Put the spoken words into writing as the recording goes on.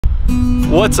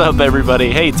What's up, everybody?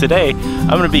 Hey, today I'm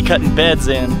gonna be cutting beds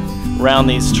in around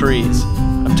these trees.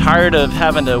 I'm tired of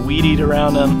having to weed eat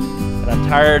around them, and I'm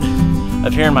tired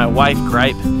of hearing my wife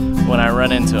gripe when I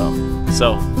run into them.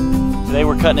 So today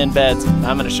we're cutting in beds, and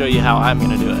I'm gonna show you how I'm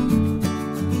gonna do it.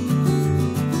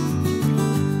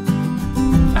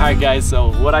 All right, guys,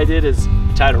 so what I did is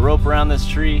tied a rope around this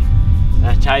tree, and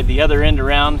I tied the other end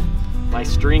around my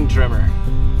string trimmer.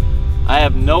 I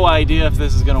have no idea if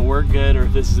this is gonna work good or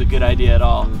if this is a good idea at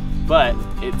all, but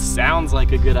it sounds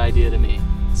like a good idea to me.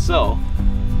 So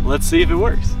let's see if it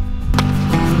works.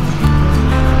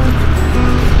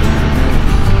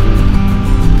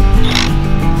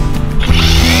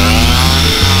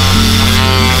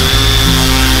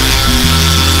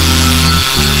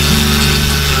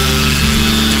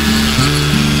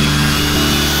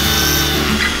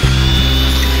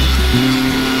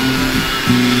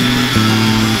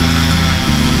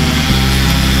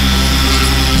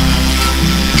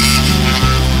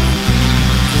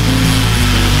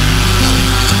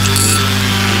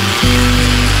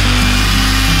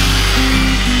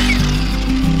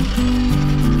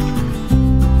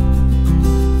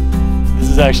 This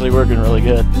is actually working really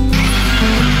good.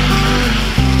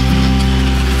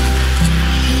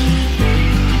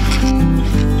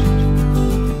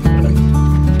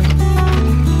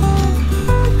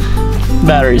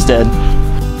 Battery's dead.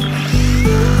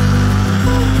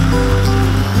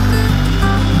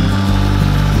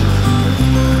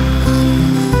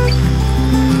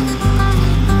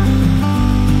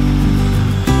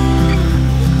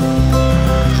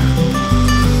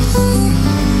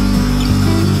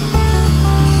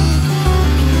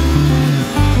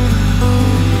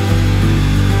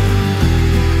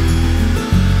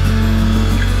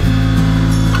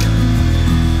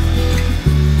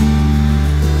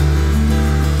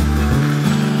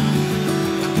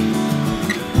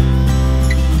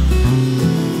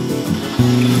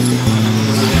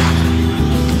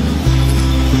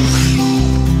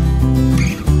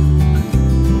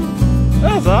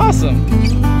 That's awesome.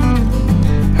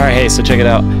 All right, hey, so check it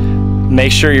out.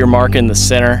 Make sure you're marking the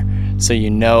center so you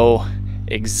know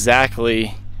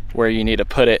exactly where you need to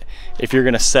put it if you're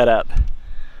gonna set up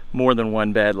more than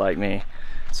one bed like me.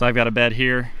 So I've got a bed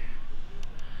here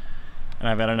and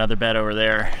I've got another bed over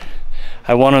there.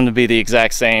 I want them to be the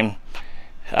exact same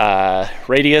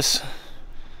radius,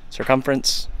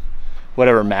 circumference,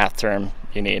 whatever math term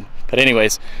you need. But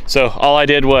anyways, so all I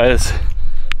did was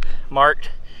marked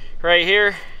right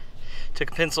here,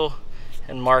 took a pencil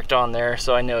and marked on there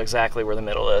so I know exactly where the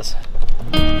middle is.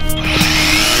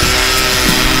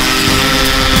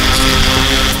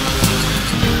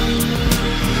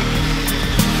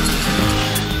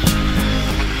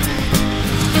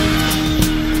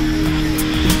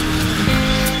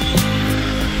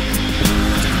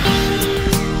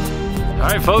 All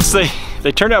right, folks,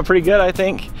 they turned out pretty good, I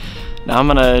think. Now I'm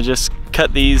gonna just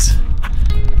cut these.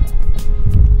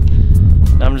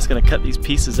 Now I'm just gonna cut these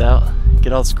pieces out,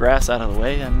 get all this grass out of the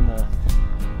way, and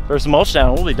throw some mulch down,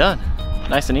 and we'll be done.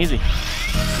 Nice and easy.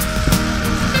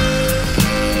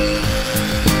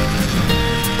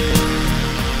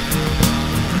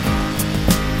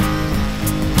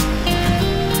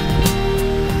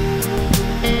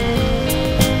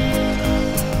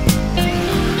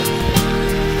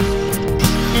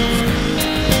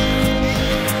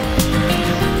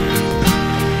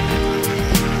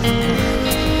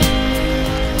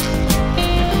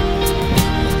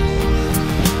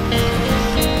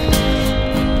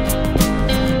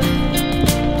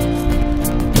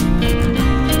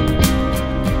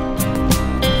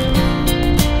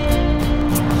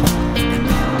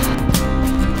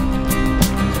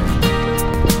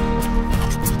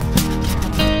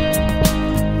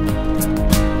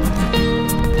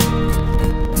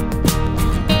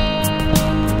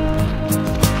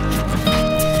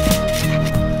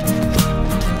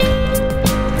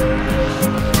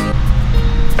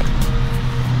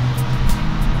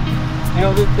 You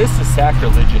know, this is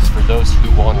sacrilegious for those who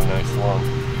want a nice lawn.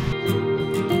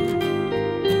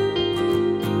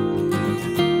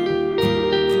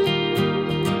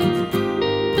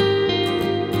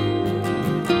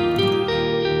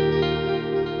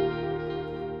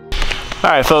 All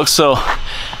right, folks, so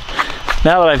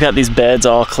now that I've got these beds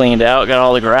all cleaned out, got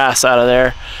all the grass out of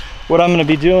there, what I'm gonna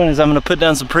be doing is I'm gonna put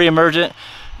down some pre-emergent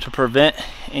to prevent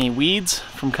any weeds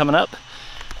from coming up.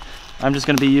 I'm just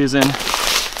gonna be using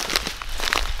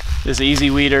this Easy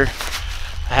Weeder.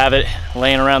 I have it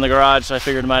laying around the garage, so I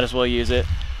figured I might as well use it.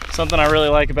 Something I really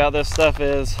like about this stuff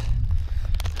is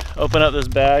open up this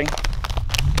bag,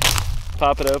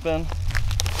 pop it open,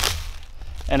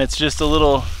 and it's just a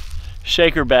little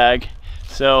shaker bag.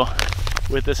 So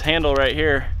with this handle right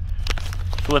here,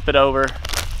 flip it over,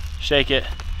 shake it,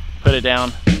 put it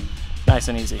down, nice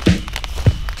and easy.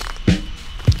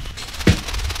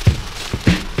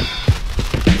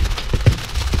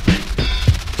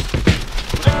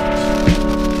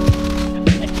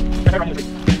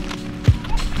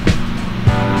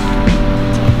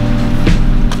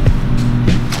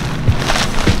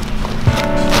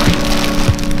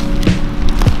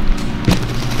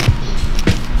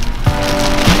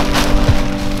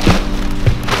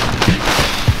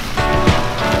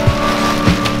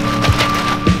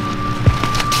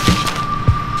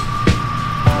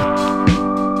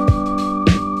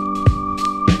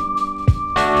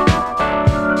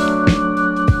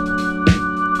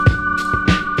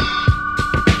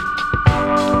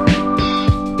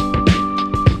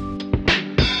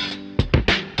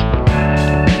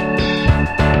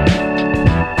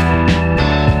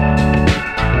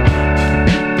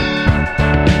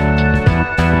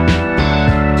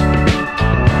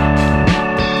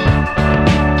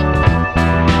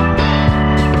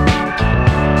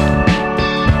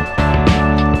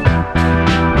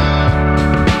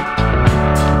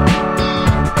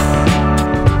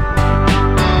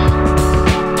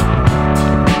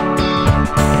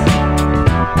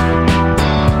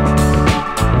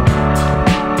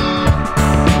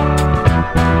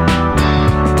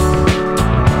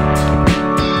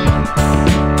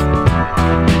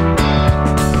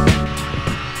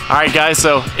 Alright guys,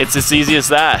 so it's as easy as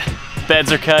that.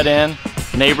 Beds are cut in,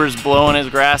 neighbor's blowing his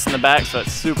grass in the back so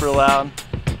it's super loud.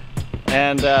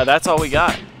 And that's all we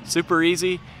got. Super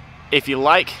easy. If you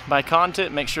like my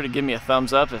content, make sure to give me a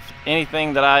thumbs up. If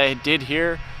anything that I did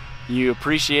here you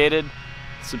appreciated,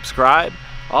 subscribe,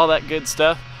 all that good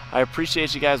stuff. I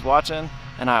appreciate you guys watching,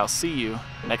 and I'll see you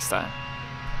next time.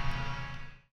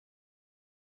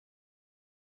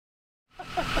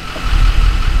 Why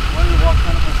do you walk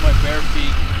kind of with my bare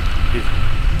feet?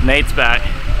 Nate's back.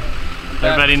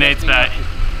 Everybody, Nate's back.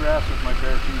 Grass with my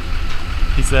bare feet.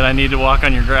 He said I need to walk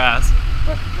on your grass.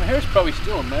 My hair's probably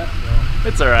still a mess though.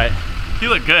 It's alright. You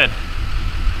look good.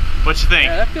 What you think?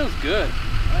 Yeah, that feels good.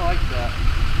 I like that.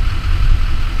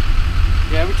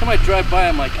 Yeah, every time I drive by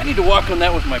I'm like, I need to walk on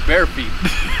that with my bare feet.